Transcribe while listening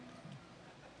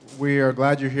We are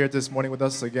glad you're here this morning with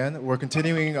us again. We're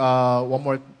continuing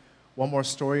one more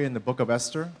story in the book of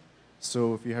Esther.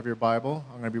 So if you have your Bible,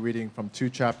 I'm going to be reading from 2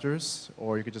 chapters,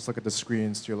 or you could just look at the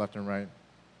screens to your left and right.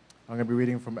 I'm going to be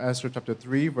reading from Esther chapter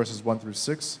 3, verses 1 through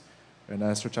 6, and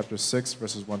Esther chapter 6,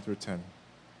 verses 1 through 10.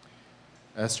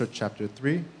 Esther chapter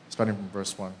 3, starting from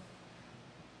verse 1.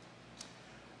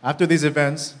 After these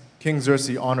events, King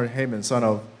Xerxes honored Haman, son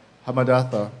of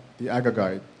Hammedatha the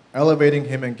Agagite, elevating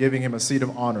him and giving him a seat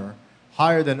of honor,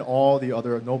 higher than all the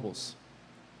other nobles.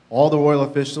 All the royal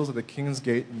officials at the king's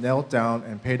gate knelt down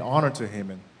and paid honor to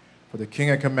Haman, for the king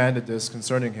had commanded this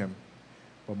concerning him.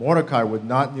 But Mordecai would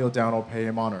not kneel down or pay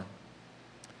him honor.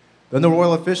 Then the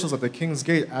royal officials at the king's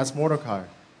gate asked Mordecai,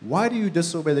 "Why do you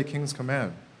disobey the king's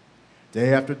command?"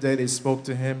 Day after day they spoke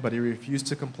to him, but he refused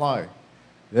to comply.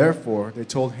 Therefore they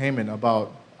told Haman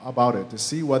about it to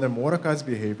see whether Mordecai's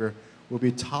behavior would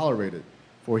be tolerated,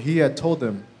 for he had told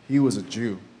them he was a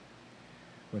Jew.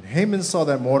 When Haman saw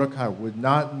that Mordecai would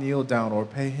not kneel down or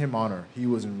pay him honor, he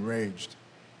was enraged.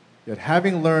 Yet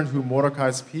having learned who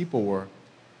Mordecai's people were,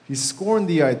 he scorned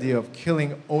the idea of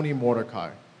killing only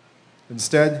Mordecai.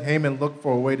 Instead, Haman looked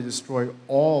for a way to destroy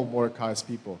all Mordecai's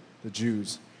people, the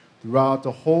Jews, throughout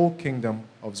the whole kingdom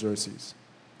of Xerxes.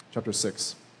 Chapter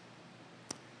 6.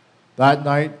 That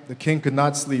night, the king could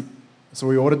not sleep, so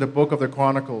he ordered the book of the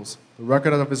Chronicles, the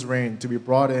record of his reign, to be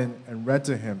brought in and read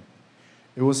to him.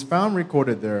 It was found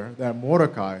recorded there that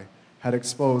Mordecai had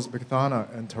exposed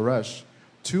Bigthana and Teresh,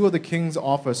 two of the king's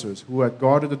officers who had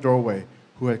guarded the doorway,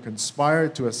 who had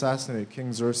conspired to assassinate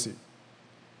King Xerxes.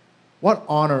 "What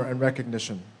honor and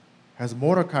recognition has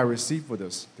Mordecai received for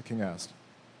this?" the king asked.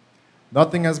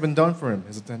 "Nothing has been done for him,"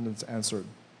 his attendants answered.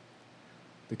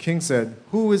 The king said,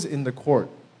 "Who is in the court?"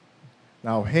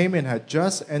 Now Haman had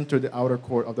just entered the outer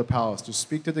court of the palace to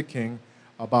speak to the king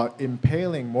about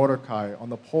impaling Mordecai on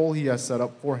the pole he had set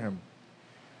up for him.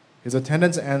 His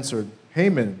attendants answered,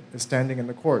 "Haman is standing in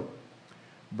the court."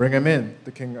 "Bring him in,"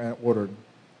 the king ordered.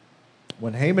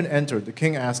 When Haman entered, the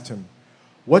king asked him,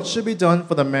 "What should be done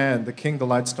for the man the king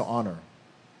delights to honor?"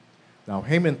 Now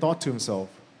Haman thought to himself,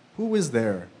 "Who is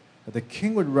there that the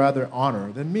king would rather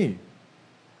honor than me?"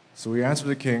 So he answered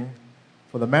the king,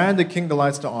 "For the man the king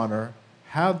delights to honor,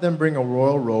 have them bring a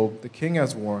royal robe the king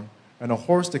has worn, and a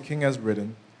horse the king has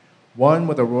ridden, one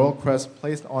with a royal crest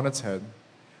placed on its head.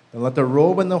 Then let the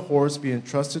robe and the horse be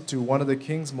entrusted to one of the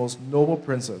king's most noble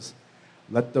princes.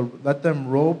 Let them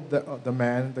robe the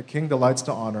man the king delights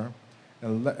to honor,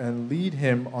 and lead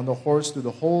him on the horse through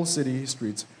the whole city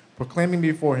streets, proclaiming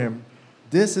before him,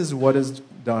 'This is what is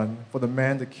done for the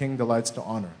man the king delights to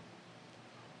honor.'"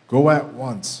 "Go at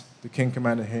once," the king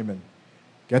commanded Haman.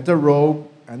 "Get the robe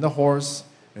and the horse,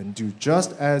 and do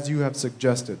just as you have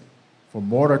suggested for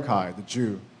Mordecai, the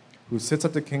Jew, who sits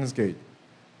at the king's gate.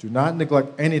 Do not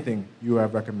neglect anything you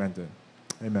have recommended."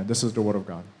 Amen. This is the word of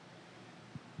God.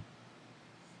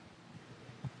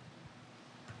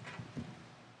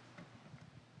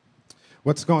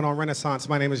 What's going on, Renaissance?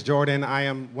 My name is Jordan. I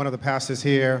am one of the pastors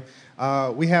here.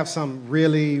 We have some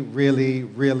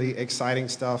really exciting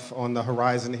stuff on the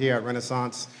horizon here at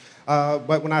Renaissance.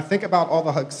 But when I think about all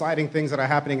the exciting things that are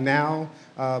happening now,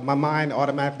 my mind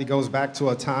automatically goes back to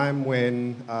a time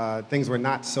when things were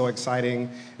not so exciting.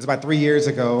 It was about 3 years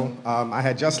ago. I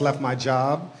had just left my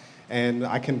job, and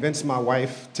I convinced my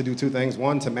wife to do two things.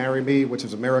 One, to marry me, which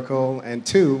was a miracle, and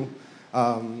two,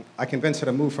 I convinced her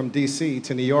to move from D.C.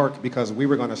 to New York because we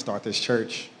were going to start this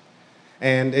church.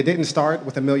 And it didn't start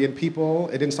with 1 million people.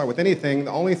 It didn't start with anything.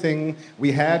 The only thing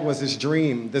we had was this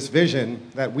dream, this vision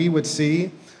that we would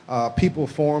see people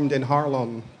formed in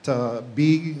Harlem to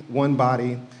be one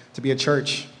body, to be a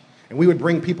church. And we would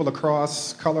bring people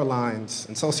across color lines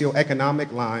and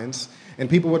socioeconomic lines, and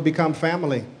people would become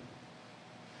family.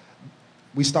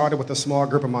 We started with a small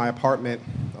group in my apartment,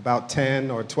 about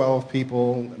 10 or 12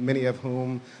 people, many of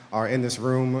whom are in this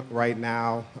room right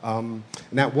now. And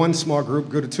that one small group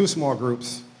grew to 2 small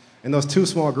groups. And those 2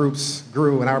 small groups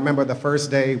grew. And I remember the first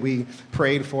day we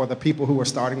prayed for the people who were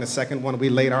starting the second one. We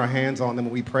laid our hands on them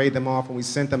and we prayed them off and we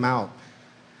sent them out.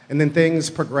 And then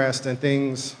things progressed and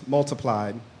things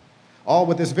multiplied. All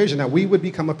with this vision that we would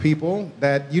become a people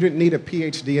that you didn't need a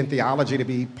PhD in theology to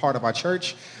be part of our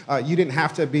church. You didn't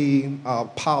have to be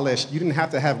polished. You didn't have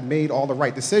to have made all the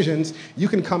right decisions. You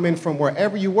can come in from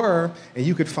wherever you were and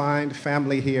you could find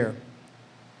family here.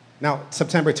 Now,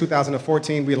 September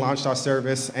 2014, we launched our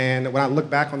service, and when I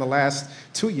look back on the last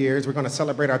 2 years, we're going to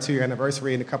celebrate our 2-year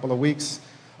anniversary in a couple of weeks,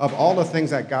 of all the things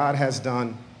that God has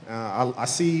done. I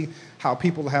see how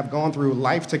people have gone through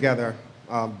life together,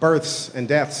 births and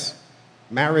deaths,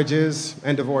 marriages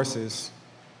and divorces.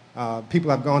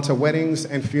 People have gone to weddings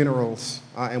and funerals,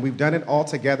 and we've done it all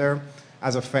together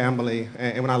as a family.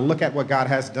 And when I look at what God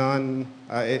has done,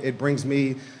 it brings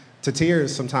me to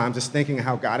tears sometimes, just thinking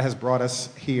how God has brought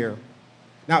us here.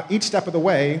 Now, each step of the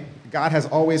way, God has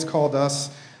always called us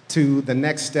to the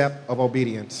next step of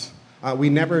obedience. We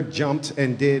never jumped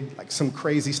and did like some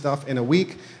crazy stuff in a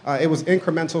week. It was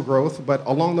incremental growth, but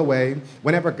along the way,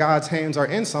 whenever God's hands are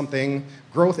in something,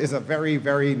 growth is a very,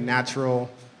 very natural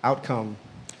outcome.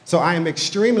 So I am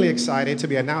extremely excited to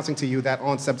be announcing to you that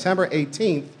on September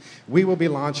 18th, we will be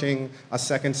launching a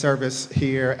second service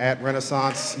here at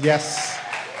Renaissance. Yes,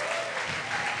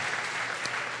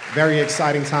 very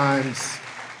exciting times.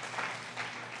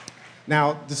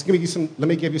 Now, let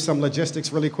me give you some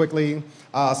logistics really quickly.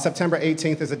 September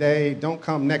 18th is a day. Don't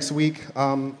come next week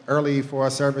early for our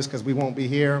service because we won't be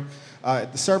here.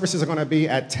 The services are going to be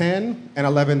at 10 and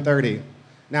 11:30.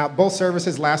 Now, both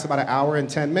services last about an hour and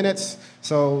 10 minutes,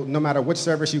 so no matter which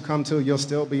service you come to, you'll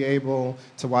still be able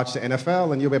to watch the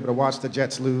NFL and you'll be able to watch the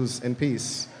Jets lose in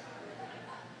peace.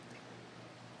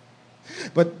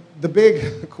 But the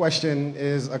big question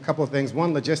is a couple of things.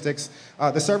 One, logistics.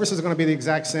 The services are going to be the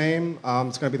exact same.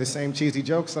 It's going to be the same cheesy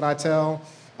jokes that I tell,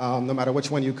 no matter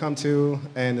which one you come to,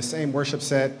 and the same worship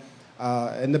set.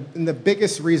 And the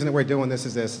biggest reason that we're doing this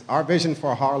is this. Our vision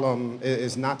for Harlem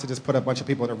is not to just put a bunch of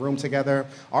people in a room together.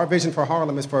 Our vision for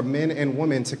Harlem is for men and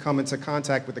women to come into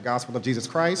contact with the gospel of Jesus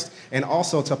Christ and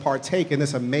also to partake in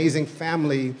this amazing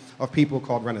family of people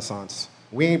called Renaissance.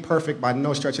 We ain't perfect by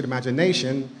no stretch of the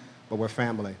imagination, but we're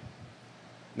family.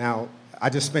 Now, I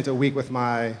just spent a week with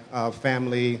my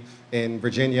family in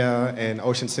Virginia and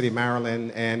Ocean City,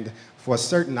 Maryland, and for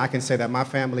certain, I can say that my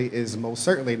family is most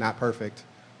certainly not perfect,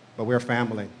 but we're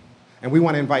family. And we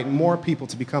want to invite more people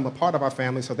to become a part of our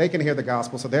family so they can hear the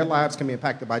gospel, so their lives can be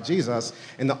impacted by Jesus.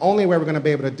 And the only way we're going to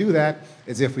be able to do that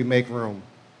is if we make room.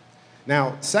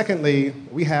 Now, secondly,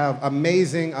 we have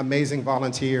amazing, amazing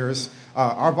volunteers.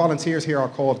 Our volunteers here are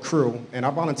called Crew, and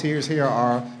our volunteers here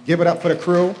are, give it up for the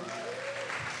Crew.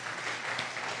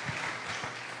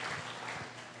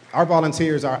 Our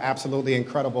volunteers are absolutely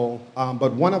incredible,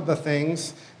 but one of the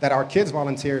things that our kids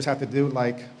volunteers have to do,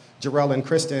 like Jarrell and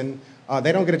Kristen,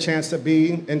 they don't get a chance to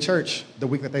be in church the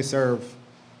week that they serve.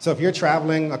 So if you're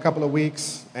traveling a couple of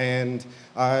weeks and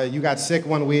you got sick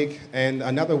one week and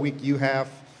another week you have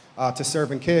to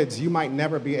serve in kids, you might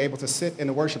never be able to sit in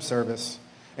a worship service.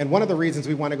 And one of the reasons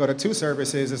we want to go to 2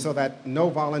 services is so that no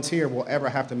volunteer will ever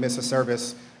have to miss a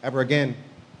service ever again.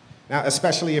 Now,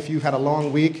 especially if you've had a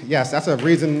long week, yes, that's a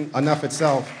reason enough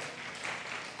itself.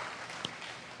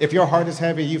 If your heart is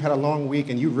heavy, you've had a long week,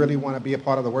 and you really want to be a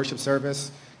part of the worship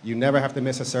service, you never have to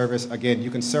miss a service again. You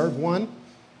can serve one,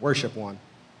 worship one.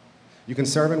 You can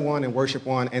serve in one and worship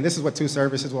one, and this is what 2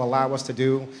 services will allow us to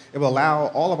do. It will allow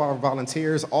all of our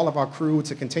volunteers, all of our crew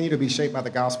to continue to be shaped by the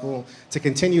gospel, to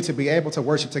continue to be able to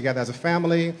worship together as a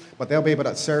family, but they'll be able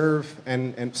to serve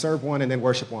and serve one and then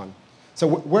worship one. So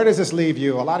where does this leave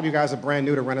you? A lot of you guys are brand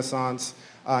new to Renaissance,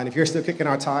 and if you're still kicking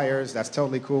our tires, that's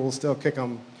totally cool, still kick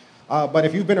them. But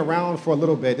if you've been around for a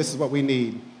little bit, this is what we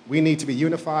need. We need to be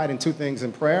unified in 2 things,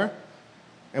 in prayer,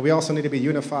 and we also need to be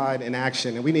unified in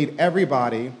action, and we need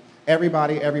everybody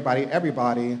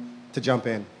to jump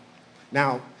in.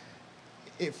 Now,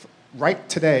 if right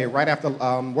today, right after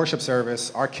worship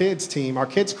service, our kids team, our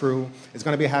kids crew is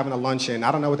going to be having a luncheon.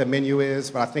 I don't know what the menu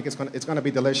is, but I think it's going to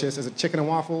be delicious. Is it chicken and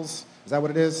waffles? Is that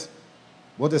what it is?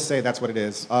 We'll just say that's what it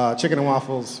is. Chicken and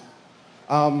waffles.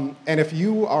 And if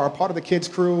you are a part of the kids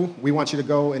crew, we want you to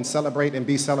go and celebrate and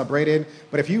be celebrated.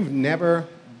 But if you've never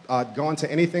gone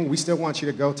to anything, we still want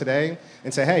you to go today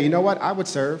and say, hey, you know what? I would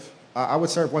serve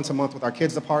once a month with our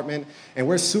kids department, and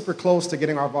we're super close to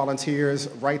getting our volunteers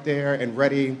right there and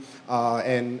ready.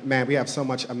 And man, we have so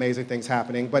much amazing things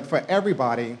happening. But for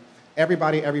everybody,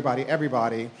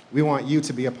 we want you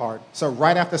to be a part. So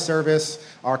right after service,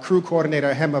 our crew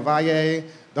coordinator, Hema Valle,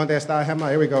 ¿Dónde está Hema?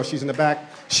 Here we go, she's in the back.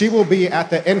 She will be at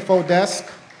the info desk,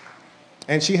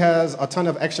 and she has a ton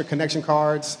of extra connection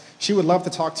cards. She would love to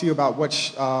talk to you about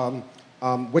which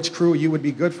crew you would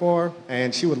be good for,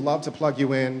 and she would love to plug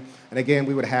you in. And again,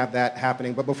 we would have that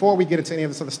happening. But before we get into any of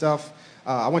this other stuff,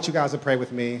 I want you guys to pray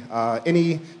with me.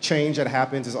 Any change that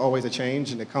happens is always a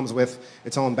change, and it comes with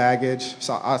its own baggage.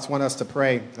 So I just want us to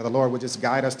pray that the Lord would just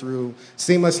guide us through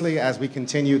seamlessly as we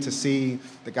continue to see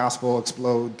the gospel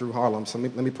explode through Harlem. So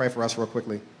let me pray for us real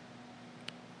quickly.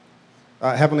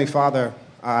 Heavenly Father,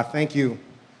 thank you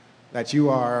that you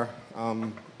are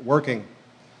working,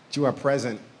 that you are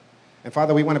present. And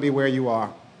Father, we want to be where you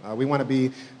are. We want to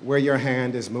be where your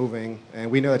hand is moving,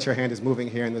 and we know that your hand is moving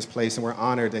here in this place, and we're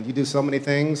honored. And you do so many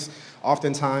things,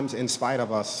 oftentimes in spite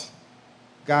of us.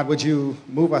 God, would you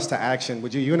move us to action?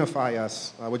 Would you unify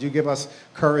us? Would you give us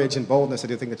courage and boldness to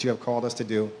do the thing that you have called us to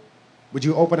do? Would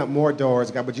you open up more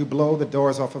doors, God? Would you blow the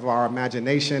doors off of our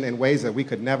imagination in ways that we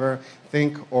could never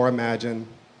think or imagine?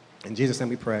 In Jesus' name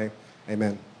we pray.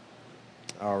 Amen.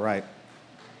 All right.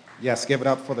 Yes, give it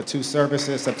up for the two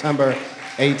services, September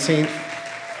 18th.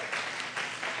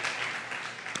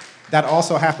 That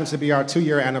also happens to be our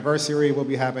 2-year anniversary. We'll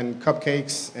be having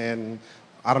cupcakes, and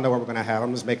I don't know what we're going to have.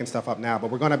 I'm just making stuff up now,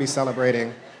 but we're going to be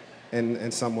celebrating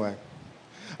in some way.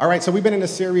 All right, so we've been in a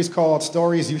series called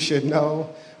Stories You Should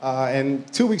Know. And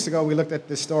 2 weeks ago, we looked at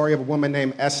the story of a woman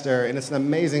named Esther, and it's an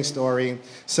amazing story,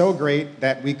 so great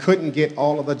that we couldn't get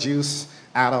all of the juice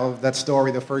out of that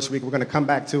story the first week. We're going to come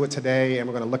back to it today, and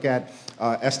we're going to look at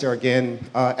Esther again.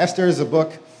 Esther is a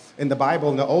book in the Bible,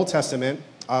 in the Old Testament,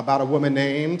 about a woman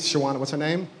named, Shawana, what's her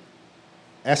name?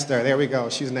 Esther, there we go.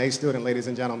 She's an A student, ladies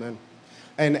and gentlemen.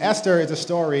 And Esther is a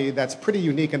story that's pretty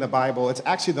unique in the Bible. It's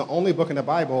actually the only book in the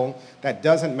Bible that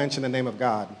doesn't mention the name of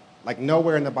God. Like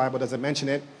nowhere in the Bible does it mention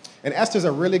it. And Esther's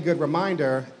a really good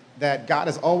reminder that God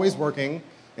is always working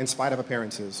in spite of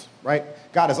appearances, right?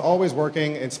 God is always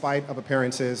working in spite of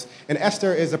appearances. And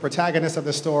Esther is the protagonist of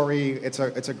the story. It's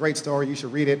a great story. You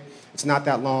should read it. It's not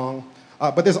that long.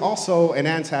 But there's also an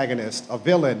antagonist, a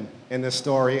villain in this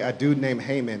story, a dude named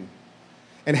Haman.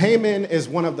 And Haman is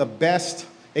one of the best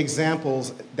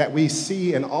examples that we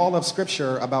see in all of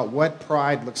Scripture about what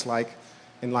pride looks like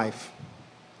in life.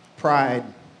 Pride,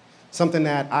 something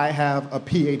that I have a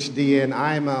PhD in.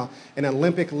 I am an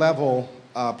Olympic level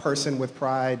person with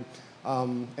pride,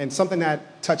 and something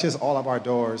that touches all of our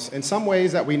doors in some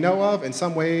ways that we know of, in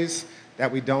some ways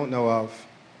that we don't know of.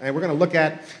 And we're going to look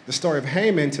at the story of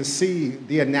Haman to see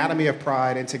the anatomy of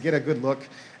pride and to get a good look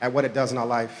at what it does in our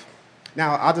life.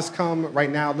 Now, I'll just come right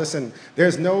now. Listen,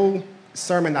 there's no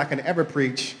sermon I can ever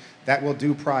preach that will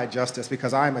do pride justice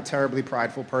because I am a terribly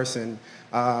prideful person.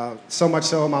 So much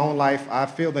so in my own life, I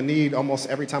feel the need almost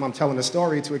every time I'm telling a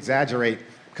story to exaggerate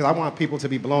because I want people to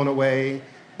be blown away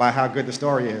by how good the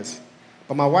story is.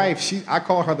 But my wife, I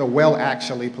call her the well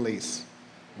actually police.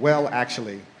 Well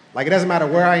actually. Like, it doesn't matter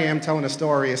where I am telling a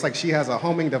story. It's like she has a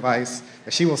homing device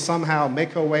that she will somehow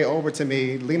make her way over to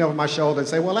me, lean over my shoulder and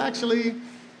say, well, actually,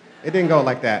 it didn't go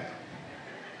like that.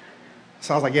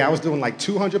 So I was like, yeah, I was doing like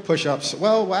 200 push-ups.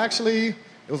 Well, actually, it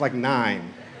was like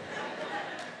 9.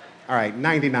 All right,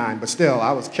 99, but still,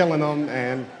 I was killing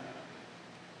them.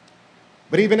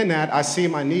 But even in that, I see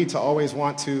my need to always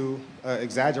want to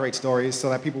exaggerate stories so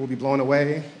that people will be blown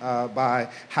away by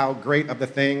how great of the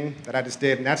thing that I just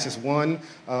did. And that's just one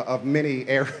of many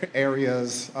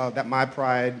areas that my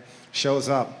pride shows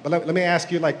up. But let me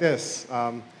ask you like this.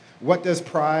 What does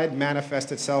pride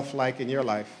manifest itself like in your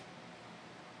life?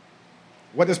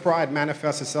 What does pride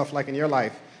manifest itself like in your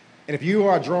life? And if you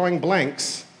are drawing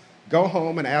blanks, go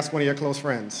home and ask one of your close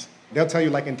friends. They'll tell you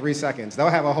like in 3 seconds. They'll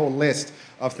have a whole list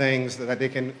of things that they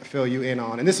can fill you in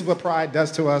on. And this is what pride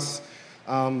does to us.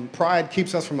 Pride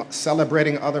keeps us from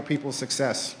celebrating other people's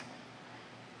success.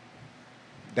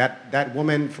 That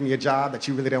woman from your job that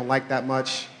you really don't like that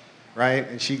much, right?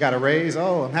 And she got a raise.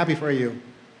 Oh, I'm happy for you.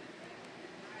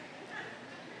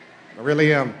 I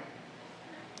really am.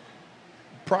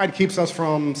 Pride keeps us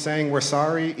from saying we're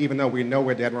sorry even though we know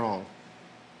we're dead wrong.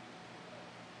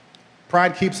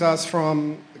 Pride keeps us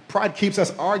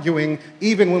arguing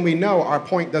even when we know our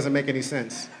point doesn't make any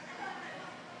sense.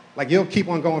 Like, you'll keep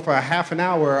on going for a half an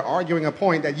hour arguing a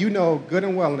point that you know good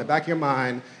and well in the back of your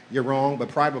mind you're wrong, but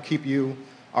pride will keep you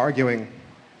arguing.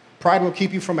 Pride will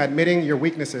keep you from admitting your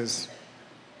weaknesses.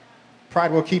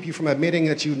 Pride will keep you from admitting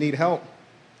that you need help.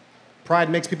 Pride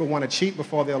makes people want to cheat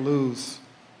before they'll lose.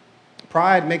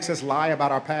 Pride makes us lie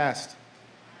about our past,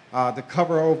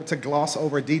 to gloss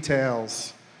over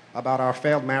details about our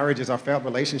failed marriages, our failed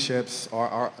relationships,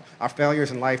 or our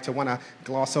failures in life, to want to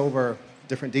gloss over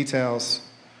different details.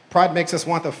 Pride makes us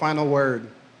want the final word.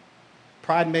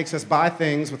 Pride makes us buy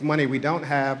things with money we don't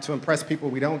have to impress people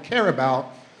we don't care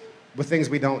about with things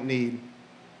we don't need.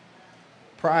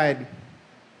 Pride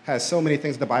has so many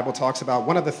things the Bible talks about.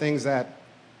 One of the things that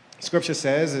Scripture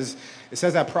says is, it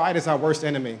says that pride is our worst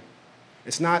enemy.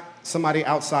 It's not somebody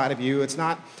outside of you. It's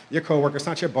not your coworker. It's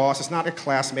not your boss. It's not a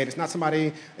classmate. It's not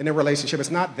somebody in a relationship. It's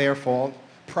not their fault.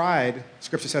 Pride,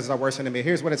 Scripture says, is our worst enemy.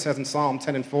 Here's what it says in Psalm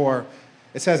 10:4.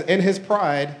 It says, in his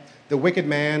pride, the wicked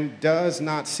man does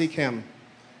not seek him.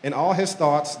 In all his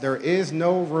thoughts, there is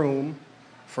no room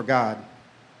for God.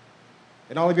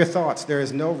 In all of your thoughts, there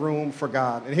is no room for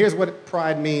God. And here's what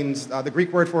pride means. The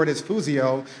Greek word for it is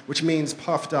phusio, which means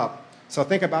puffed up. So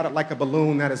think about it like a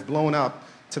balloon that is blown up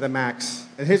to the max.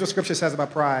 And here's what Scripture says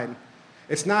about pride.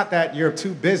 It's not that you're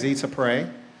too busy to pray.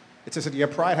 It says that your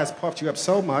pride has puffed you up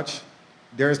so much,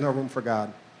 there is no room for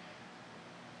God.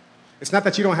 It's not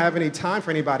that you don't have any time for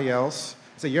anybody else.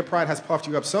 It's that your pride has puffed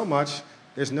you up so much,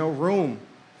 there's no room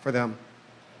for them.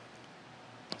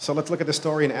 So let's look at the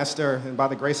story in Esther, and by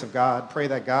the grace of God, pray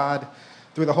that God,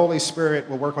 through the Holy Spirit,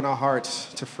 will work on our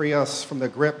hearts to free us from the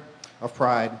grip of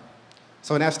pride.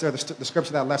 So in Esther, the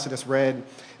scripture that Lester just read,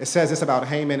 it says this about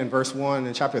Haman in verse 1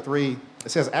 in chapter 3. It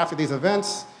says, after these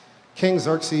events, King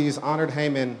Xerxes honored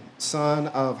Haman, son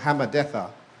of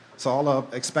Hammedatha. So all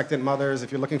of expectant mothers,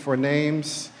 if you're looking for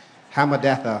names,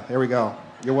 Hammedatha, here we go.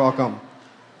 You're welcome.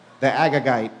 The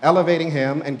Agagite, elevating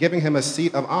him and giving him a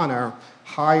seat of honor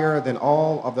higher than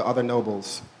all of the other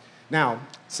nobles. Now,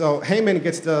 so Haman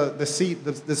gets the seat,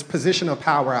 this position of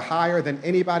power higher than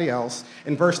anybody else.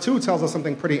 And verse 2 tells us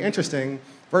something pretty interesting.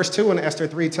 Verse 2 in Esther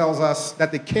 3 tells us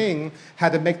that the king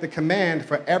had to make the command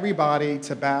for everybody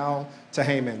to bow to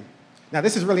Haman. Now,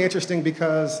 this is really interesting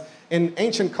because in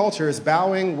ancient cultures,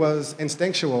 bowing was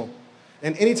instinctual.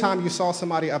 And anytime you saw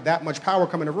somebody of that much power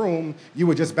come in a room, you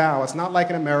would just bow. It's not like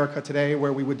in America today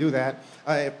where we would do that.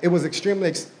 It was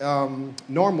extremely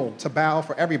normal to bow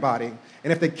for everybody.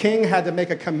 And if the king had to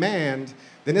make a command,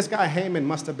 then this guy Haman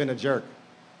must have been a jerk.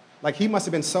 Like, he must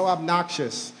have been so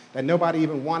obnoxious that nobody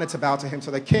even wanted to bow to him. So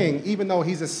the king, even though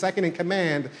he's a second in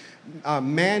command,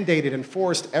 mandated and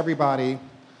forced everybody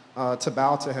to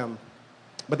bow to him.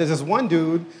 But there's this one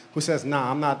dude who says,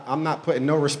 nah, I'm not putting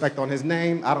no respect on his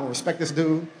name. I don't respect this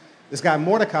dude. This guy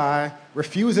Mordecai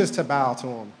refuses to bow to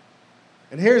him.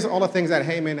 And here's all the things that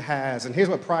Haman has, and here's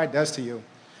what pride does to you.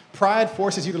 Pride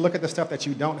forces you to look at the stuff that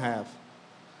you don't have.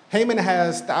 Haman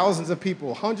has thousands of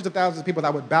people, hundreds of thousands of people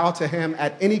that would bow to him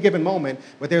at any given moment,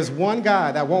 but there's one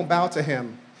guy that won't bow to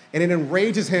him, and it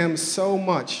enrages him so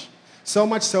much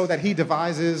so that he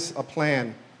devises a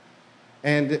plan.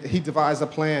 And he devised a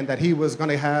plan that he was going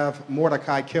to have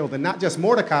Mordecai killed. And not just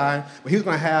Mordecai, but he was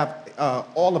going to have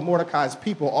all of Mordecai's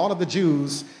people, all of the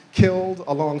Jews, killed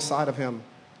alongside of him.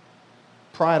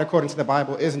 Pride, according to the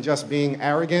Bible, isn't just being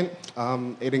arrogant.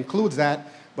 It includes that,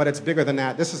 but it's bigger than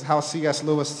that. This is how C.S.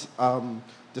 Lewis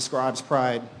describes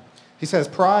pride. He says,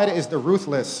 pride is the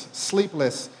ruthless,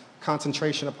 sleepless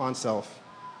concentration upon self.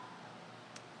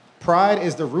 Pride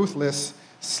is the ruthless,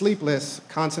 sleepless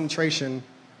concentration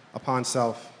upon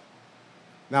self.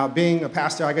 Now, being a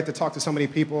pastor, I get to talk to so many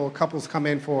people. Couples come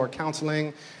in for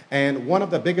counseling, and one of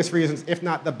the biggest reasons, if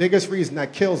not the biggest reason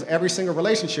that kills every single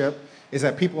relationship is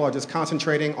that people are just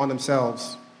concentrating on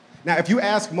themselves. Now, if you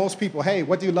ask most people, hey,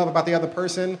 what do you love about the other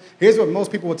person? Here's what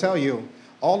most people will tell you.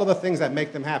 All of the things that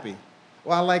make them happy.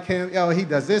 Well, I like him. Yo, he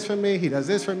does this for me. He does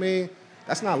this for me.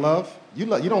 That's not love. You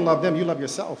don't love them. You love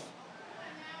yourself.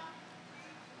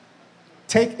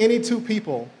 Take any two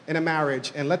people in a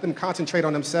marriage and let them concentrate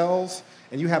on themselves,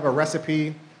 and you have a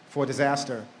recipe for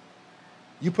disaster.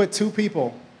 You put two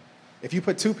people, if you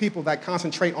put two people that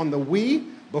concentrate on the we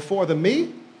before the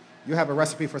me, you have a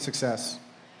recipe for success,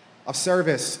 of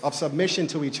service, of submission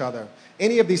to each other.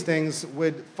 Any of these things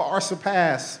would far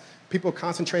surpass people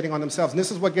concentrating on themselves. And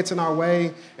this is what gets in our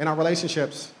way in our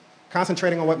relationships,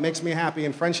 concentrating on what makes me happy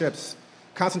in friendships,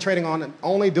 concentrating on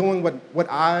only doing what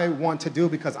I want to do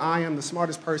because I am the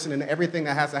smartest person and everything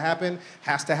that has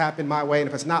to happen my way. And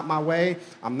if it's not my way,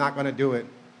 I'm not going to do it.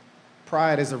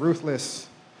 Pride is a ruthless,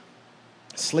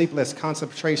 sleepless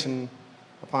concentration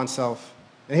upon self.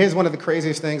 And here's one of the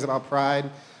craziest things about pride.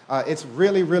 It's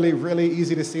really, really, really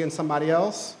easy to see in somebody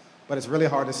else, but it's really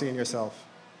hard to see in yourself.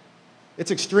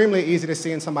 It's extremely easy to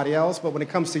see in somebody else, but when it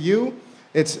comes to you,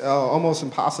 it's almost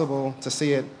impossible to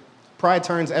see it. Pride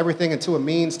turns everything into a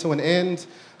means to an end,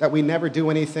 that we never do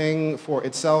anything for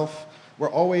itself. We're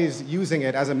always using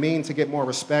it as a means to get more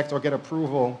respect or get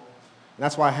approval. And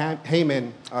that's why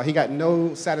Haman, he got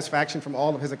no satisfaction from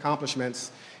all of his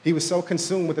accomplishments. He was so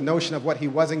consumed with the notion of what he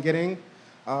wasn't getting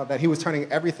that he was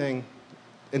turning everything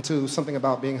into something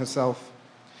about being himself.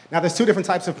 Now, there's two different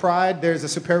types of pride. There's a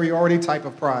superiority type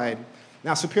of pride.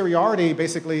 Now, superiority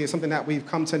basically is something that we've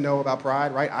come to know about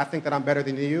pride, right? I think that I'm better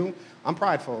than you. I'm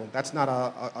prideful. That's not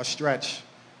a stretch.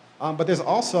 But there's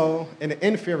also an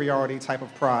inferiority type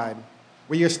of pride,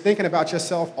 where you're thinking about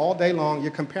yourself all day long.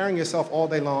 You're comparing yourself all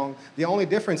day long. The only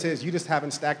difference is you just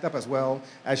haven't stacked up as well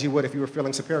as you would if you were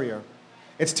feeling superior.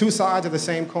 It's two sides of the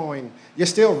same coin. You're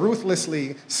still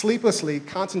ruthlessly, sleeplessly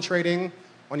concentrating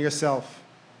on yourself.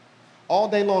 All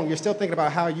day long, you're still thinking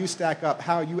about how you stack up,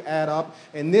 how you add up.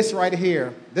 And this right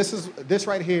here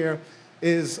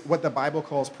is what the Bible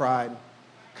calls pride,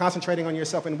 concentrating on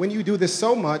yourself. And when you do this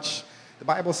so much, the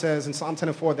Bible says in Psalm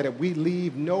 10:4 that we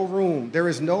leave no room. There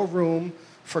is no room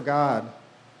for God.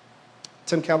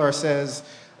 Tim Keller says,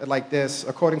 like this.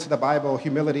 According to the Bible,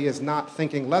 humility is not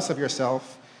thinking less of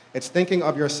yourself, it's thinking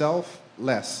of yourself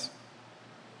less.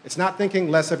 It's not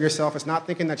thinking less of yourself. It's not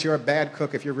thinking that you're a bad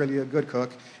cook if you're really a good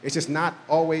cook. It's just not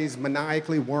always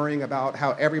maniacally worrying about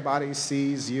how everybody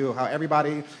sees you, how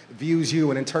everybody views you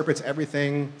and interprets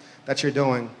everything that you're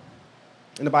doing.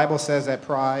 And the Bible says that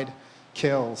pride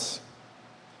kills.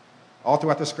 All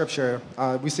throughout the scripture,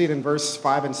 we see it in verse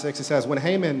 5 and 6. It says, when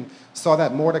Haman saw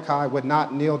that Mordecai would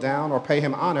not kneel down or pay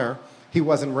him honor, he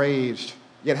was enraged.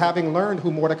 Yet having learned who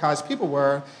Mordecai's people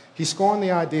were, he scorned the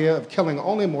idea of killing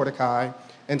only Mordecai.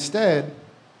 Instead,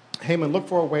 Haman looked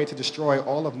for a way to destroy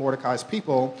all of Mordecai's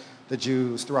people, the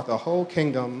Jews, throughout the whole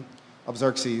kingdom of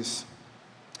Xerxes.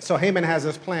 So Haman has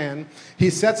this plan. He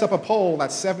sets up a pole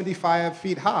that's 75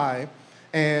 feet high,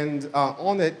 and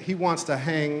on it, he wants to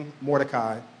hang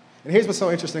Mordecai. And here's what's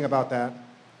so interesting about that.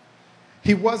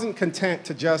 He wasn't content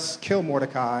to just kill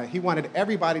Mordecai. He wanted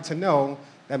everybody to know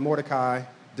that Mordecai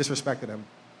disrespected him.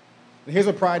 And here's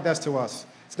what pride does to us.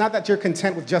 It's not that you're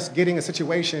content with just getting a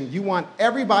situation. You want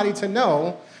everybody to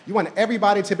know. You want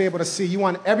everybody to be able to see. You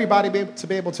want everybody to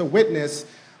be able to witness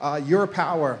your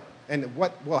power and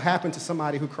what will happen to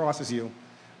somebody who crosses you.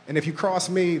 And if you cross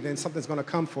me, then something's going to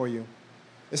come for you.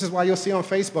 This is why you'll see on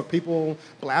Facebook people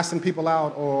blasting people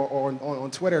out or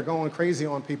on Twitter going crazy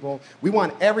on people. We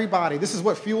want everybody, this is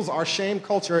what fuels our shame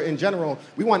culture in general.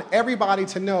 We want everybody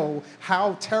to know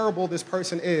how terrible this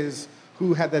person is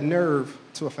who had the nerve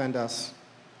to offend us.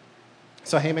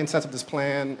 So Haman sets up this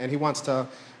plan, and he wants to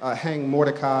hang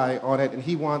Mordecai on it, and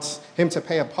he wants him to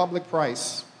pay a public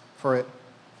price for it.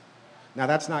 Now,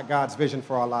 that's not God's vision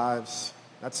for our lives.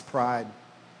 That's pride.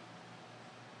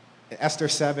 Esther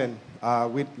 7,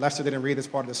 Lester didn't read this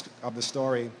part of the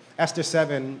story. Esther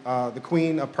 7, the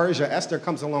queen of Persia, Esther,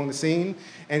 comes along the scene,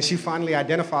 and she finally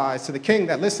identifies to the king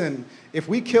that, listen, if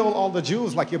we kill all the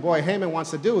Jews like your boy Haman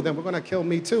wants to do, then we're going to kill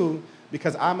me too,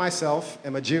 because I myself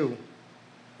am a Jew.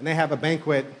 And they have a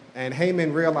banquet, and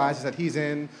Haman realizes that he's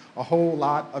in a whole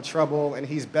lot of trouble, and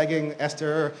he's begging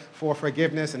Esther for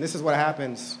forgiveness, and this is what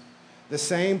happens. The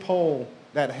same pole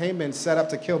that Haman set up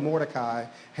to kill Mordecai,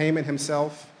 Haman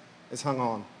himself is hung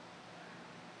on.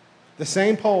 The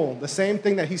same pole, the same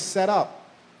thing that he set up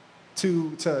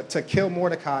to kill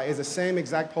Mordecai is the same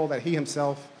exact pole that he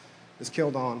himself is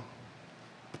killed on.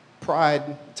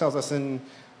 Pride tells us in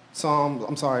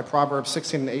Proverbs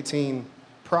 16 and 18,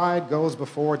 pride goes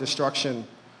before destruction,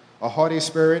 a haughty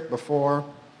spirit before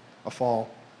a fall.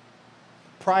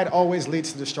 Pride always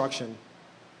leads to destruction.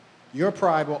 Your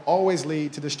pride will always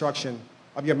lead to destruction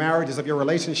of your marriages, of your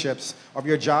relationships, of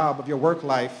your job, of your work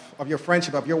life, of your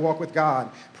friendship, of your walk with God.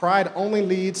 Pride only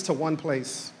leads to one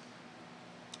place.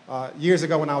 Years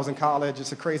ago when I was in college,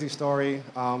 it's a crazy story,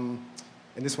 and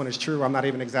this one is true. I'm not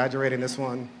even exaggerating this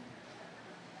one.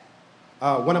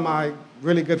 One of my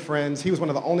really good friends, he was one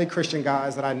of the only Christian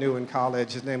guys that I knew in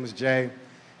college. His name was Jay.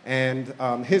 And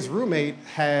his roommate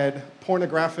had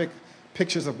pornographic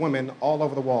pictures of women all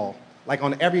over the wall.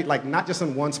 Not just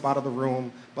in one spot of the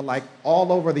room, but like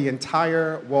all over the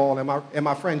entire wall. And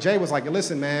my friend Jay was like,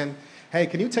 listen, man, hey,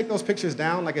 can you take those pictures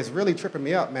down? Like, it's really tripping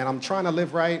me up, man. I'm trying to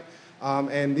live right,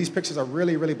 and these pictures are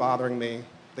really, really bothering me.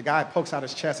 The guy pokes out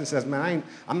his chest and says, man,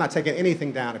 I'm not taking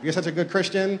anything down. If you're such a good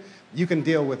Christian, you can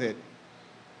deal with it.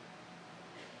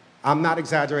 I'm not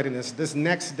exaggerating this. This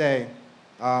next day,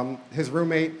 his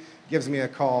roommate gives me a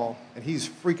call, and he's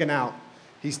freaking out.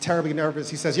 He's terribly nervous.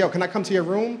 He says, yo, can I come to your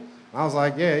room? I was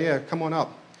like, yeah, come on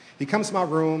up. He comes to my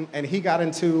room, and he got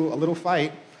into a little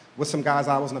fight with some guys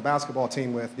I was on the basketball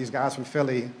team with, these guys from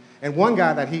Philly. And one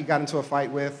guy that he got into a fight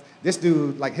with, this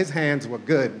dude, like, his hands were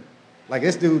good. Like,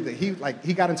 this dude,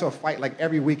 he got into a fight, like,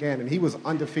 every weekend, and he was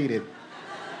undefeated.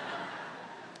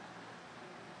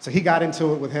 So he got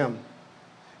into it with him.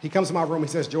 He comes to my room, he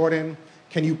says, Jordan,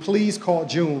 can you please call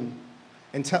June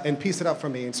and piece it up for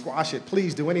me and squash it?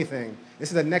 Please do anything. This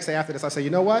is the next day after this. I say, you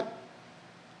know what?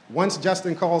 Once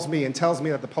Justin calls me and tells me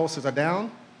that the posters are down,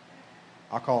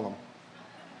 I'll call him.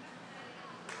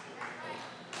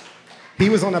 He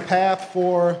was on a path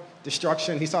for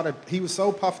destruction. He was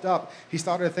so puffed up, he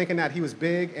started thinking that he was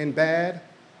big and bad,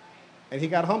 and he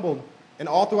got humbled. And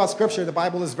all throughout Scripture, the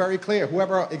Bible is very clear.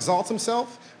 Whoever exalts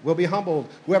himself will be humbled.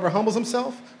 Whoever humbles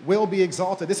himself will be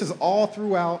exalted. This is all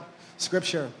throughout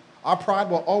Scripture. Our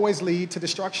pride will always lead to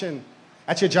destruction.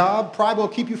 At your job, pride will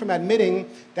keep you from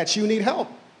admitting that you need help.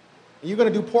 And you're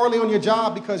going to do poorly on your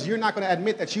job because you're not going to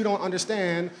admit that you don't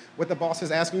understand what the boss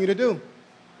is asking you to do.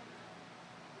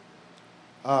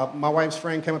 My wife's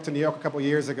friend came up to New York a couple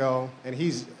years ago, and he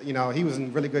was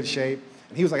in really good shape.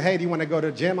 And he was like, hey, do you want to go to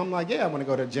the gym? I'm like, yeah, I want to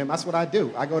go to the gym. That's what I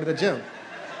do. I go to the gym.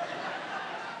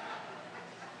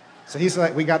 So he's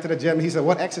like, we got to the gym. He said,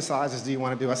 what exercises do you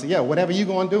want to do? I said, yeah, whatever you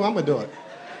going to do, I'm going to do it.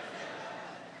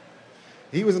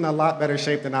 He was in a lot better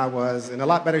shape than I was, in a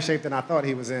lot better shape than I thought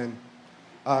he was in.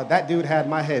 That dude had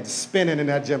my head spinning in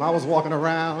that gym. I was walking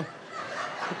around.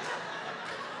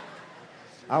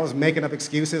 I was making up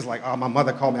excuses like, oh, my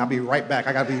mother called me. I'll be right back.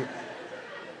 I got to be.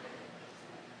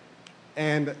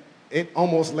 And it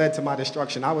almost led to my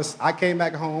destruction. I came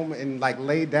back home and like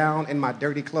laid down in my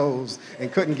dirty clothes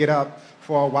and couldn't get up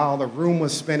for a while. The room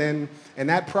was spinning. And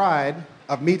that pride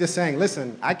of me just saying,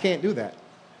 listen, I can't do that.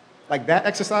 Like that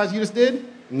exercise you just did?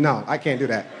 No, I can't do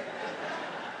that.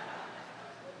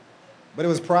 But it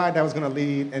was pride that was going to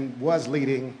lead and was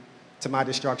leading to my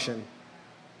destruction.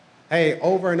 Hey,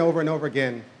 over and over and over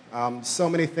again, so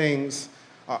many things.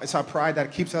 It's our pride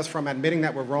that keeps us from admitting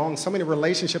that we're wrong. So many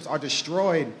relationships are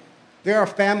destroyed. There are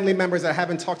family members that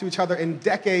haven't talked to each other in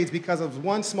decades because of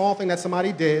one small thing that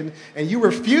somebody did, and you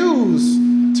refuse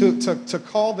to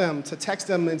call them, to text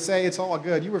them and say it's all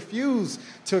good. You refuse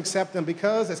to accept them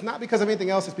because it's not because of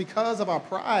anything else, it's because of our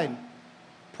pride.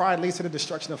 Pride leads to the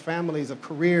destruction of families, of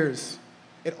careers.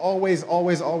 It always,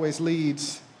 always, always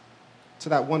leads to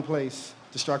that one place,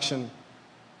 destruction.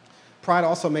 Pride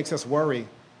also makes us worry.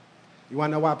 You want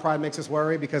to know why pride makes us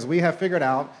worry? Because we have figured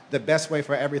out the best way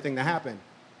for everything to happen.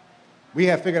 We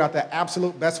have figured out the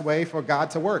absolute best way for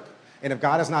God to work. And if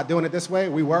God is not doing it this way,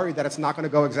 we worry that it's not going to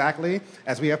go exactly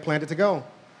as we have planned it to go.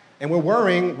 And we're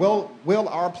worrying, will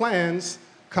our plans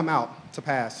come out to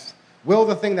pass? Will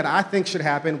the thing that I think should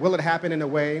happen, will it happen in a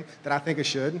way that I think it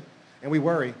should? And we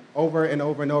worry over and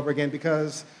over and over again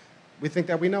because we think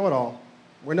that we know it all.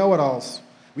 We're know-it-alls.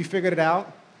 We figured it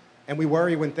out, and we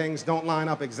worry when things don't line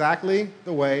up exactly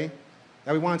the way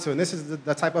that we want to. And this is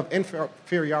the type of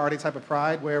inferiority type of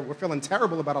pride where we're feeling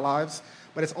terrible about our lives,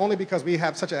 but it's only because we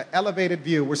have such an elevated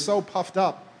view. We're so puffed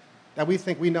up that we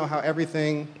think we know how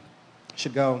everything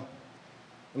should go.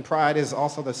 And pride is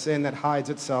also the sin that hides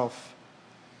itself.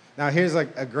 Now, here's a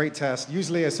great test.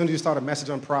 Usually, as soon as you start a message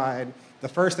on pride, the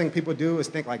first thing people do is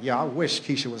think like, I wish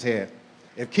Keisha was here.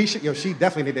 If Keisha, she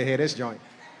definitely need to hear this joint.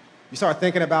 You start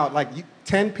thinking about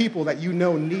 10 people that you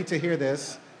know need to hear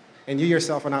this, and you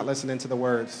yourself are not listening to the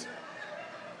words.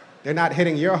 They're not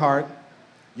hitting your heart.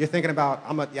 You're thinking about,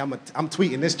 I'm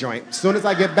tweeting this joint. As soon as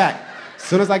I get back, as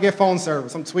soon as I get phone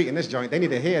service, I'm tweeting this joint. They need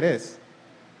to hear this.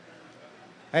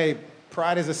 Hey,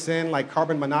 pride is a sin like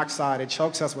carbon monoxide. It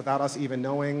chokes us without us even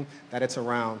knowing that it's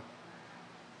around.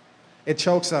 It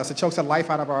chokes us. It chokes the life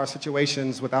out of our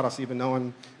situations without us even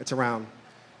knowing it's around.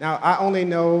 Now, I only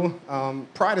know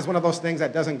pride is one of those things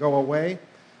that doesn't go away.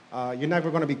 You're never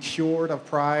going to be cured of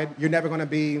pride. You're never going to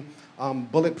be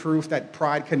bulletproof, that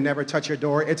pride can never touch your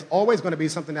door. It's always going to be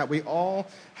something that we all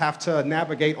have to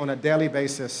navigate on a daily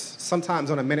basis, sometimes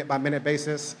on a minute-by-minute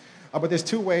basis. But there's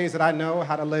two ways that I know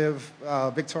how to live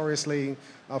victoriously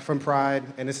from pride,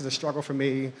 and this is a struggle for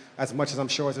me as much as I'm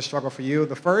sure it's a struggle for you.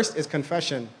 The first is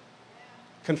confession.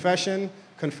 Confession,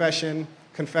 confession,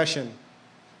 confession.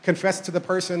 Confess to the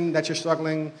person that you're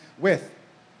struggling with.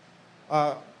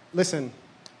 Listen,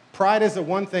 pride is the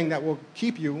one thing that will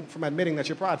keep you from admitting that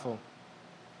you're prideful.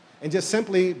 And just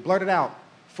simply blurt it out.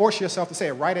 Force yourself to say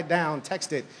it. Write it down,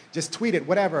 text it, just tweet it,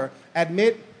 whatever.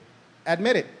 Admit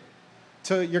it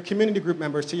to your community group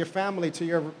members, to your family, to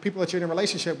your people that you're in a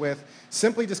relationship with.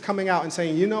 Simply just coming out and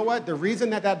saying, you know what? The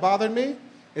reason that bothered me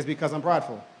is because I'm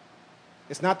prideful.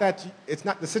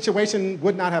 The situation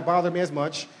would not have bothered me as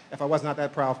much if I was not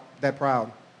that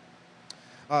proud.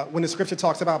 When the scripture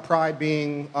talks about pride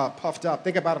being puffed up,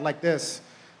 think about it like this.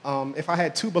 If I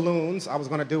had 2 balloons, I was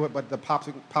going to do it, but the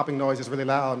popping noise is really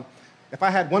loud. If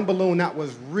I had one balloon that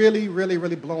was really, really,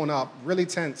 really blown up, really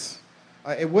tense,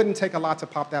 it wouldn't take a lot to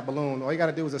pop that balloon. All you got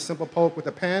to do is a simple poke with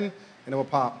a pen, and it will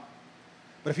pop.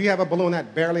 But if you have a balloon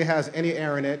that barely has any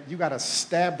air in it, you got to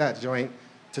stab that joint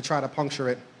to try to puncture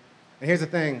it. And here's the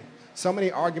thing. So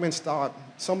many arguments start,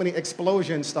 so many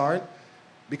explosions start,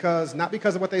 not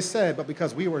because of what they said, but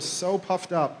because we were so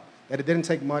puffed up that it didn't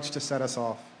take much to set us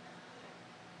off.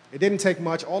 It didn't take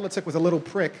much. All it took was a little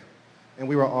prick, and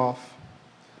we were off.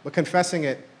 But confessing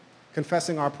it,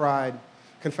 confessing our pride,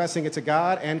 confessing it to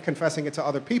God and confessing it to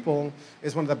other people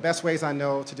is one of the best ways I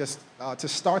know to just to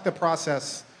start the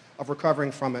process of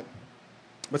recovering from it.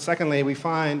 But secondly, we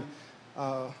find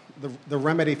the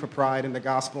remedy for pride in the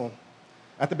gospel.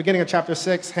 At the beginning of chapter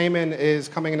 6, Haman is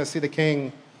coming in to see the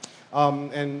king.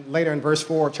 And later in verse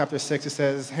 4 of chapter 6, it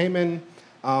says, Haman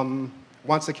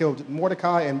wants to kill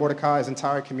Mordecai and Mordecai's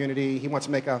entire community. He wants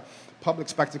to make a public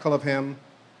spectacle of him.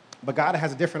 But God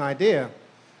has a different idea.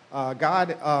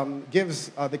 God gives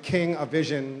the king a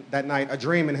vision that night, a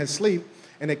dream in his sleep.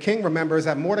 And the king remembers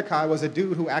that Mordecai was a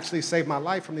dude who actually saved my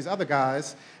life from these other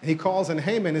guys. And he calls in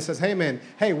Haman and says, Haman,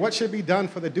 hey, what should be done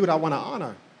for the dude I want to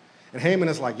honor? And Haman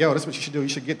is like, yo, this is what you should do. You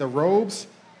should get the robes.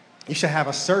 You should have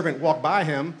a servant walk by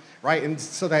him, right? And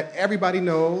so that everybody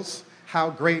knows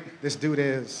how great this dude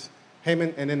is.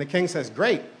 Haman, and then the king says,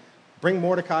 great, bring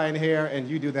Mordecai in here and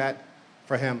you do that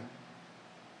for him.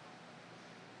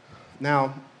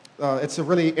 Now, it's a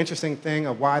really interesting thing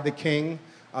of why the king,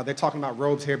 they're talking about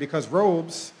robes here, because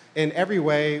robes in every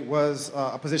way was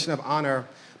a position of honor.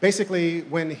 Basically,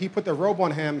 when he put the robe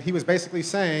on him, he was basically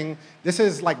saying, this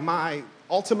is like my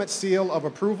ultimate seal of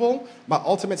approval, my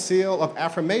ultimate seal of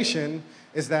affirmation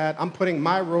is that I'm putting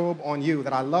my robe on you,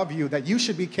 that I love you, that you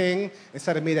should be king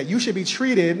instead of me, that you should be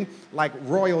treated like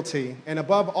royalty. And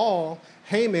above all,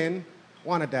 Haman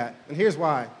wanted that. And here's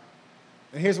why.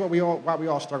 And here's why we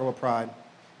all struggle with pride.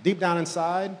 Deep down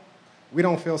inside, we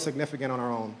don't feel significant on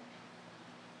our own.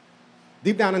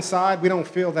 Deep down inside, we don't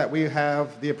feel that we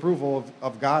have the approval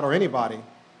of God or anybody.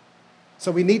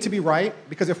 So we need to be right,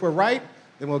 because if we're right,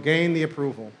 then we'll gain the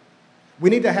approval. We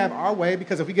need to have our way,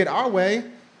 because if we get our way,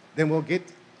 then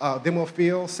we'll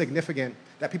feel significant,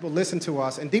 that people listen to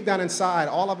us. And deep down inside,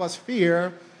 all of us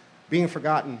fear being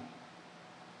forgotten.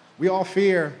 We all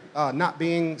fear not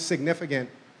being significant.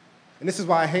 And this is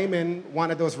why Haman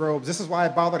wanted those robes. This is why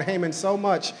it bothered Haman so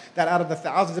much that out of the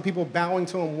thousands of people bowing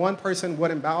to him, one person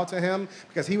wouldn't bow to him,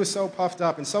 because he was so puffed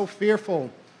up and so fearful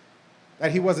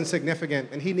that he wasn't significant.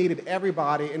 And he needed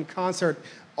everybody in concert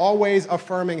always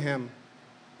affirming him.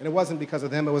 And it wasn't because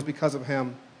of them, it was because of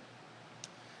him.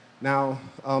 Now,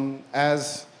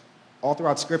 as all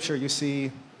throughout Scripture, you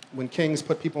see when kings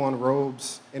put people on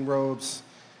robes,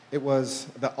 it was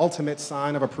the ultimate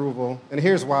sign of approval. And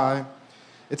here's why.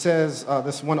 It says,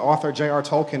 this one author, J.R.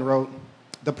 Tolkien, wrote,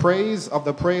 "The praise of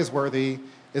the praiseworthy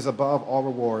is above all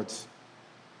rewards."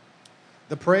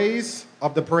 The praise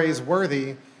of the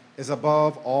praiseworthy is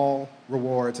above all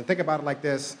rewards. And think about it like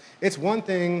this. It's one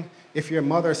thing if your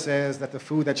mother says that the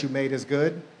food that you made is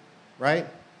good, right?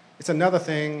 It's another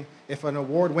thing if an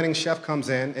award-winning chef comes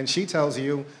in and she tells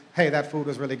you, hey, that food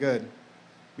was really good.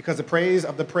 Because the praise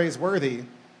of the praiseworthy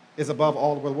is above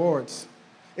all rewards.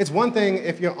 It's one thing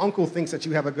if your uncle thinks that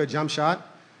you have a good jump shot.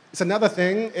 It's another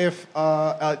thing if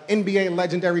an NBA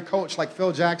legendary coach like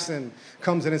Phil Jackson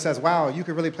comes in and says, wow, you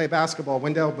can really play basketball,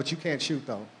 Wendell, but you can't shoot,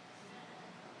 though.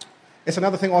 It's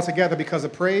another thing altogether, because the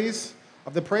praise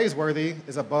of the praiseworthy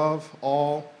is above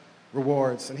all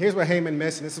rewards. And here's what Haman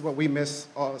missed, and this is what we miss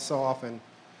so often.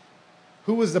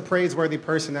 Who is the praiseworthy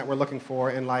person that we're looking for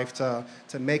in life to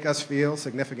make us feel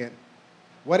significant?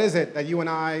 What is it that you and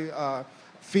I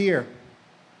fear?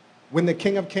 When the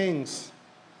King of Kings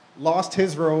lost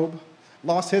his robe,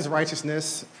 lost his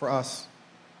righteousness for us.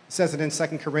 It says it in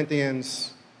 2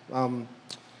 Corinthians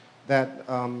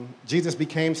that Jesus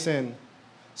became sin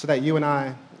so that you and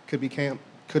I could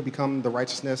become the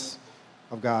righteousness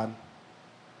of God.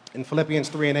 In Philippians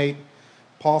 3:8,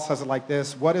 Paul says it like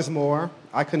this: "What is more,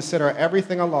 I consider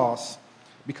everything a loss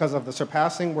because of the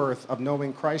surpassing worth of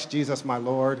knowing Christ Jesus my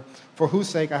Lord, for whose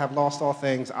sake I have lost all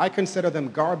things. I consider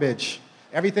them garbage."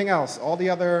 Everything else, all the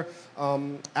other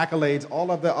accolades,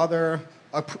 all of the other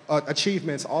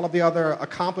achievements, all of the other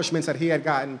accomplishments that he had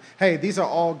gotten, hey, these are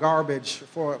all garbage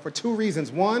for two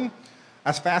reasons. One,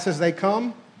 as fast as they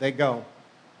come, they go.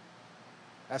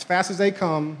 As fast as they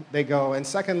come, they go. And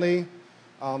secondly,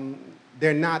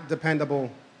 they're not dependable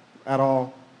at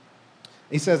all.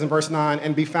 He says in verse 9,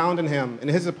 "And be found in him," and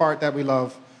here's the part that we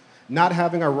love, "not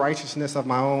having a righteousness of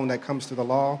my own that comes from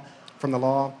the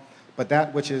law, but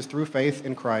that which is through faith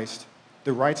in Christ,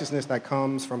 the righteousness that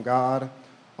comes from God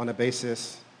on the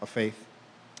basis of faith."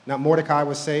 Now, Mordecai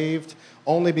was saved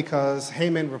only because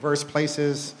Haman reversed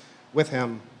places with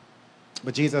him.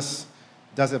 But Jesus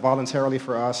does it voluntarily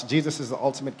for us. Jesus is the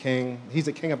ultimate king. He's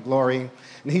the king of glory.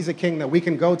 And he's a king that we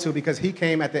can go to because he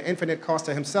came at the infinite cost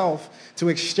to himself to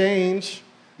exchange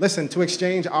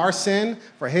our sin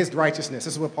for his righteousness.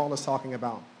 This is what Paul is talking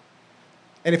about.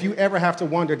 And if you ever have to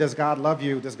wonder, does God love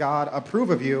you? Does God approve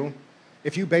of you?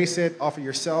 If you base it off of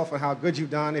yourself and how good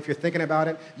you've done, if you're thinking about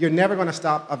it, you're never going to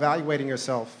stop evaluating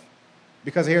yourself.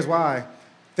 Because here's why.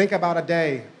 Think about a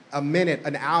day, a minute,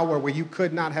 an hour where you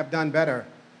could not have done better.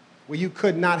 Where you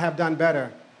could not have done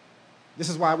better. This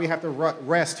is why we have to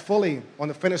rest fully on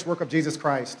the finished work of Jesus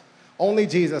Christ. Only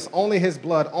Jesus, only his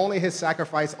blood, only his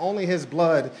sacrifice, only his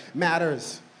blood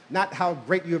matters. Not how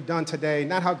great you have done today,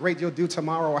 not how great you'll do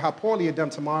tomorrow or how poorly you've done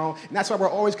tomorrow. And that's why we're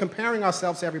always comparing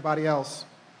ourselves to everybody else.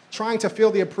 trying to feel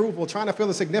the approval, trying to feel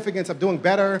the significance of doing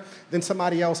better than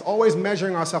somebody else, always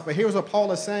measuring ourselves. But here's what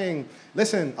Paul is saying.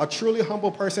 Listen, a truly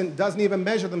humble person doesn't even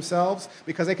measure themselves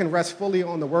because they can rest fully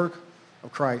on the work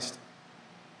of Christ.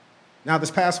 Now,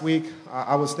 this past week,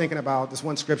 I was thinking about this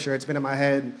one scripture. It's been in my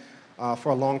head for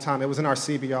a long time. It was in our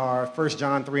CBR, 1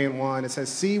 John 3:1. It says,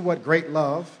 "See what great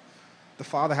love the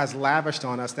Father has lavished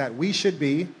on us, that we should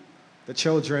be the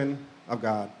children of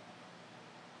God."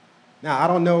 Now, I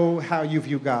don't know how you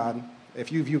view God.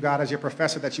 If you view God as your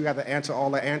professor, that you have to answer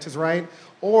all the answers right,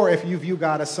 or if you view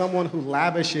God as someone who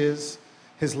lavishes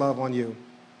his love on you,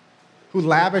 who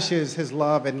lavishes his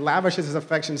love and lavishes his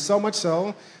affection so much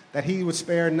so that he would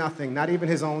spare nothing, not even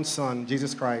his own son,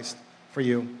 Jesus Christ, for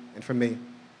you and for me.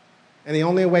 And the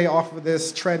only way off of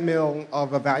this treadmill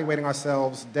of evaluating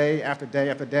ourselves day after day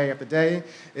after day after day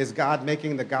is God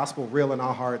making the gospel real in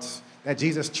our hearts, that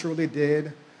Jesus truly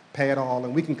did pay it all,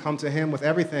 and we can come to him with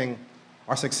everything,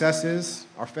 our successes,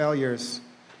 our failures,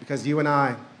 because you and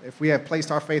I, if we have placed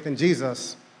our faith in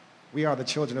Jesus, we are the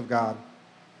children of God,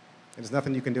 and there's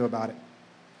nothing you can do about it.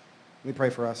 Let me pray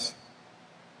for us.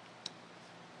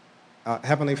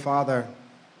 Heavenly Father,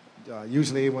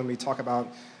 usually when we talk about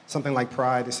something like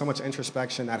pride, there's so much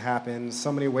introspection that happens,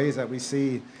 so many ways that we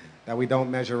see that we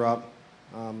don't measure up.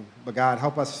 But God,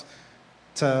 help us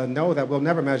to know that we'll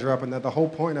never measure up, and that the whole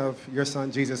point of your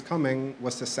son Jesus coming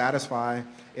was to satisfy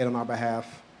it on our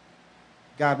behalf.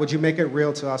 God, would you make it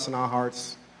real to us in our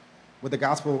hearts? Would the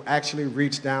gospel actually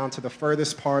reach down to the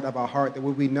furthest part of our heart, that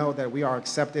would we know that we are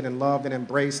accepted and loved and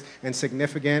embraced and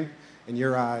significant in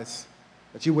your eyes,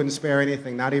 that you wouldn't spare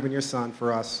anything, not even your son,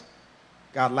 for us.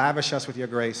 God, lavish us with your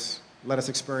grace. Let us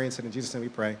experience it. In Jesus' name we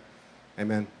pray.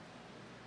 Amen.